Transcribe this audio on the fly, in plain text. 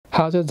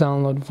How to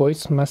download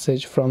voice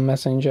message from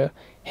Messenger.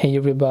 Hey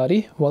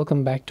everybody,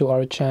 welcome back to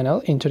our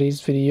channel. In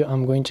today's video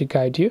I'm going to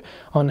guide you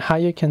on how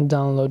you can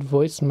download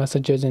voice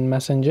messages in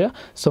Messenger,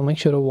 so make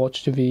sure to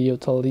watch the video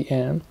till the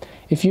end.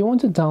 If you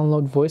want to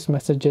download voice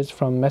messages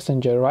from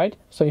Messenger, right?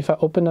 So if I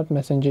open up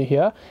Messenger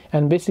here,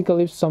 and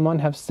basically if someone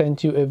have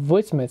sent you a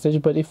voice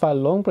message, but if I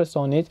long press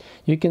on it,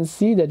 you can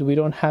see that we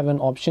don't have an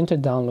option to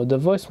download the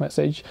voice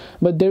message.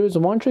 But there is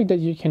one trick that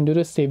you can do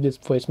to save this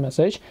voice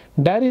message.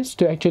 That is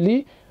to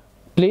actually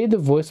play the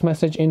voice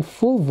message in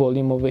full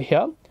volume over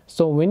here.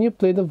 So when you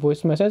play the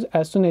voice message,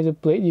 as soon as you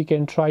play it, you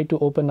can try to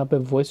open up a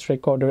voice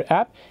recorder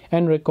app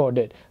and record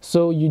it.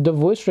 So the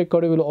voice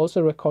recorder will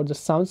also record the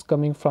sounds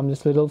coming from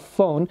this little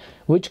phone,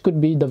 which could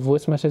be the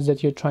voice message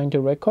that you're trying to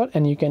record,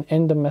 and you can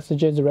end the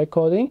messages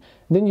recording.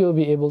 Then you'll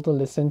be able to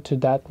listen to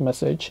that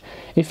message.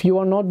 If you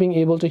are not being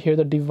able to hear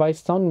the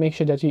device sound, make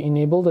sure that you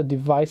enable the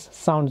device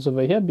sounds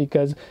over here,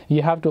 because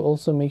you have to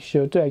also make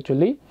sure to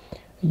actually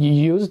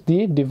use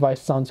the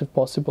device sounds if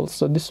possible.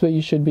 So this way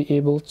you should be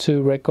able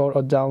to record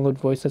or download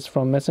voices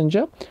from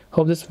Messenger.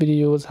 Hope this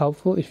video was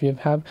helpful. If you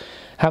have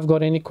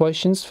got any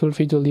questions, feel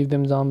free to leave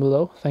them down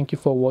below. Thank you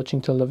for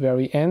watching till the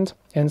very end,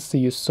 and see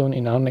you soon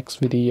in our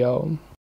next video.